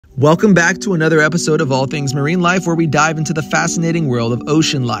Welcome back to another episode of All Things Marine Life, where we dive into the fascinating world of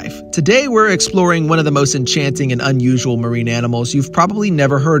ocean life. Today, we're exploring one of the most enchanting and unusual marine animals you've probably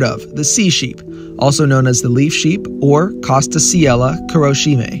never heard of, the sea sheep, also known as the leaf sheep or Costasiella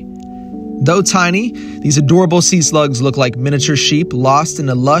kuroshimae. Though tiny, these adorable sea slugs look like miniature sheep lost in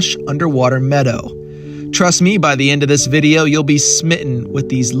a lush underwater meadow. Trust me, by the end of this video, you'll be smitten with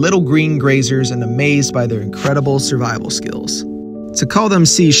these little green grazers and amazed by their incredible survival skills. To call them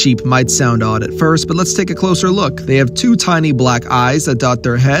sea sheep might sound odd at first, but let's take a closer look. They have two tiny black eyes that dot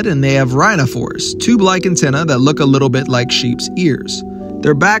their head, and they have rhinophores, tube-like antennae that look a little bit like sheep's ears.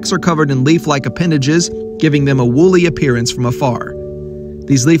 Their backs are covered in leaf-like appendages, giving them a woolly appearance from afar.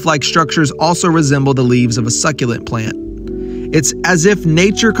 These leaf-like structures also resemble the leaves of a succulent plant. It's as if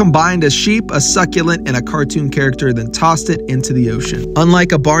nature combined a sheep, a succulent, and a cartoon character, then tossed it into the ocean.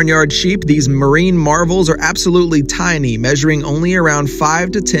 Unlike a barnyard sheep, these marine marvels are absolutely tiny, measuring only around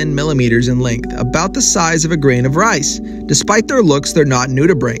 5 to 10 millimeters in length, about the size of a grain of rice. Despite their looks, they're not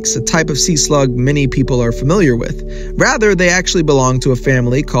nudibranchs, a type of sea slug many people are familiar with. Rather, they actually belong to a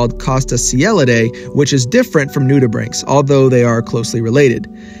family called Costasiellidae, which is different from nudibranchs, although they are closely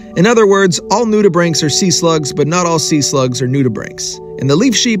related. In other words, all nudibranchs are sea slugs, but not all sea slugs are nudibranchs. And the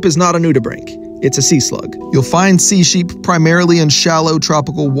leaf sheep is not a nudibranch. It's a sea slug. You'll find sea sheep primarily in shallow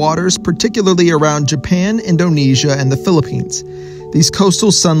tropical waters, particularly around Japan, Indonesia, and the Philippines. These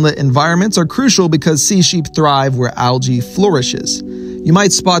coastal sunlit environments are crucial because sea sheep thrive where algae flourishes. You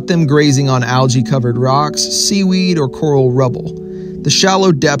might spot them grazing on algae-covered rocks, seaweed, or coral rubble. The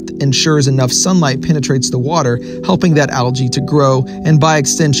shallow depth ensures enough sunlight penetrates the water, helping that algae to grow, and by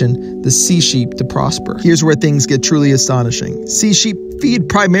extension, the sea sheep to prosper. Here's where things get truly astonishing. Sea sheep feed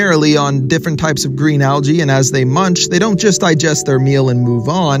primarily on different types of green algae, and as they munch, they don't just digest their meal and move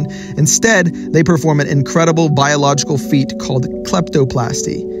on. Instead, they perform an incredible biological feat called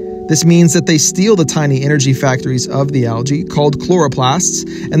kleptoplasty. This means that they steal the tiny energy factories of the algae, called chloroplasts,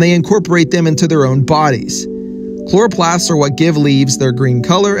 and they incorporate them into their own bodies. Chloroplasts are what give leaves their green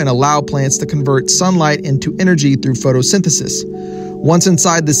color and allow plants to convert sunlight into energy through photosynthesis. Once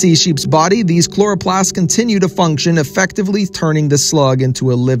inside the sea sheep's body, these chloroplasts continue to function, effectively turning the slug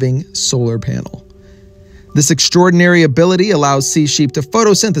into a living solar panel. This extraordinary ability allows sea sheep to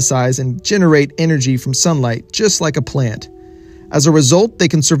photosynthesize and generate energy from sunlight, just like a plant. As a result, they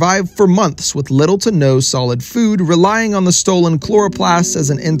can survive for months with little to no solid food, relying on the stolen chloroplasts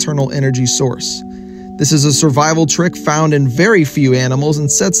as an internal energy source. This is a survival trick found in very few animals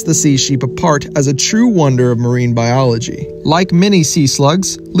and sets the sea sheep apart as a true wonder of marine biology. Like many sea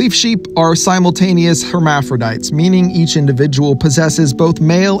slugs, leaf sheep are simultaneous hermaphrodites, meaning each individual possesses both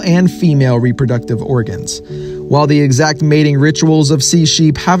male and female reproductive organs. While the exact mating rituals of sea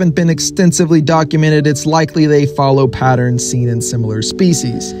sheep haven't been extensively documented, it's likely they follow patterns seen in similar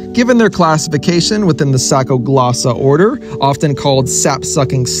species. Given their classification within the Sacoglossa order, often called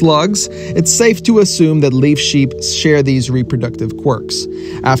sap-sucking slugs, it's safe to assume that leaf sheep share these reproductive quirks.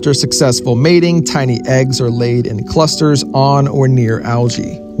 After successful mating, tiny eggs are laid in clusters on or near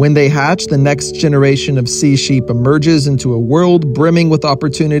algae. When they hatch, the next generation of sea sheep emerges into a world brimming with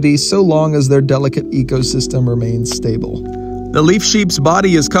opportunities so long as their delicate ecosystem remains stable. The leaf sheep's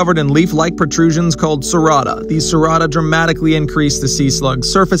body is covered in leaf-like protrusions called serrata. These serrata dramatically increase the sea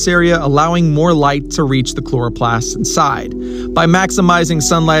slug's surface area, allowing more light to reach the chloroplasts inside. By maximizing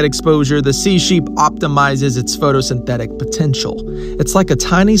sunlight exposure, the sea sheep optimizes its photosynthetic potential. It's like a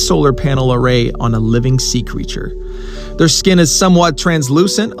tiny solar panel array on a living sea creature. Their skin is somewhat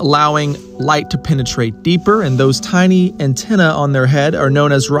translucent, allowing light to penetrate deeper, and those tiny antennae on their head are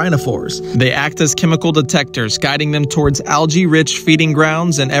known as rhinophores. They act as chemical detectors, guiding them towards algae-rich feeding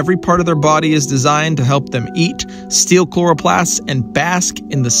grounds, and every part of their body is designed to help them eat, steal chloroplasts, and bask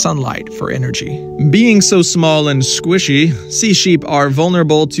in the sunlight for energy. Being so small and squishy, sea sheep are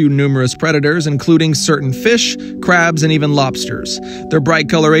vulnerable to numerous predators, including certain fish, crabs, and even lobsters. Their bright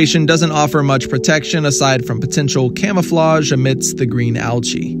coloration doesn't offer much protection aside from potential camouflage amidst the green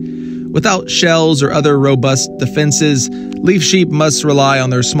algae. Without shells or other robust defenses, leaf sheep must rely on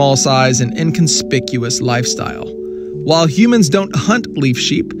their small size and inconspicuous lifestyle. While humans don't hunt leaf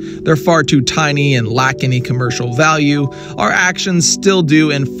sheep, they're far too tiny and lack any commercial value, our actions still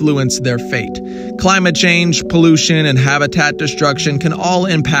do influence their fate. Climate change, pollution, and habitat destruction can all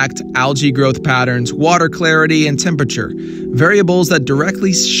impact algae growth patterns, water clarity, and temperature, variables that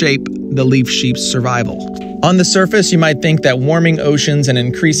directly shape the leaf sheep's survival. On the surface, you might think that warming oceans and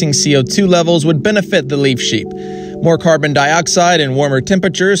increasing CO2 levels would benefit the leaf sheep. More carbon dioxide and warmer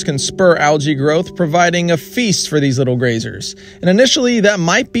temperatures can spur algae growth, providing a feast for these little grazers. And initially, that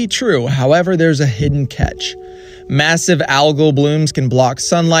might be true. However, there's a hidden catch. Massive algal blooms can block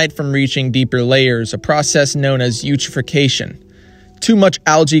sunlight from reaching deeper layers, a process known as eutrophication. Too much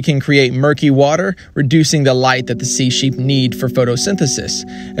algae can create murky water, reducing the light that the sea sheep need for photosynthesis.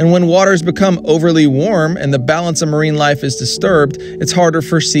 And when waters become overly warm and the balance of marine life is disturbed, it's harder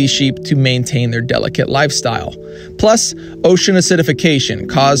for sea sheep to maintain their delicate lifestyle. Plus, ocean acidification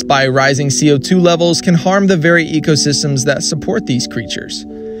caused by rising CO2 levels can harm the very ecosystems that support these creatures.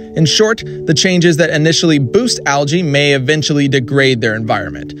 In short, the changes that initially boost algae may eventually degrade their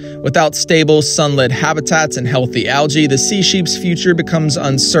environment. Without stable, sunlit habitats and healthy algae, the sea sheep's future becomes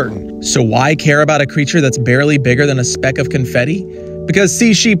uncertain. So why care about a creature that's barely bigger than a speck of confetti? Because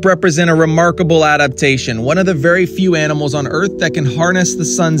sea sheep represent a remarkable adaptation, one of the very few animals on Earth that can harness the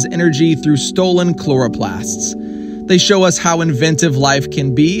sun's energy through stolen chloroplasts. They show us how inventive life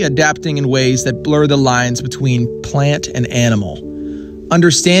can be, adapting in ways that blur the lines between plant and animal.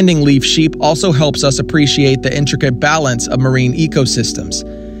 Understanding leaf sheep also helps us appreciate the intricate balance of marine ecosystems.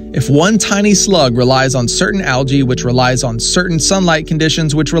 If one tiny slug relies on certain algae, which relies on certain sunlight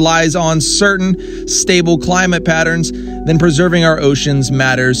conditions, which relies on certain stable climate patterns, then preserving our oceans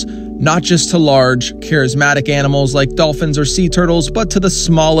matters not just to large, charismatic animals like dolphins or sea turtles, but to the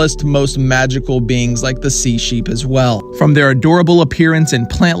smallest, most magical beings like the sea sheep as well. From their adorable appearance and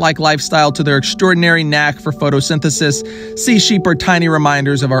plant-like lifestyle to their extraordinary knack for photosynthesis, sea sheep are tiny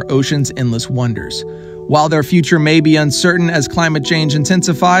reminders of our ocean's endless wonders. While their future may be uncertain as climate change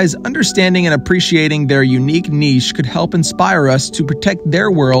intensifies, understanding and appreciating their unique niche could help inspire us to protect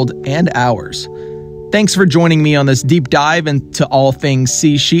their world and ours. Thanks for joining me on this deep dive into all things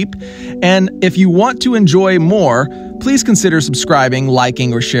sea sheep. And if you want to enjoy more, please consider subscribing,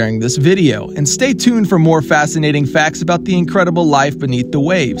 liking, or sharing this video. And stay tuned for more fascinating facts about the incredible life beneath the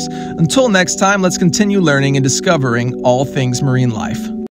waves. Until next time, let's continue learning and discovering all things marine life.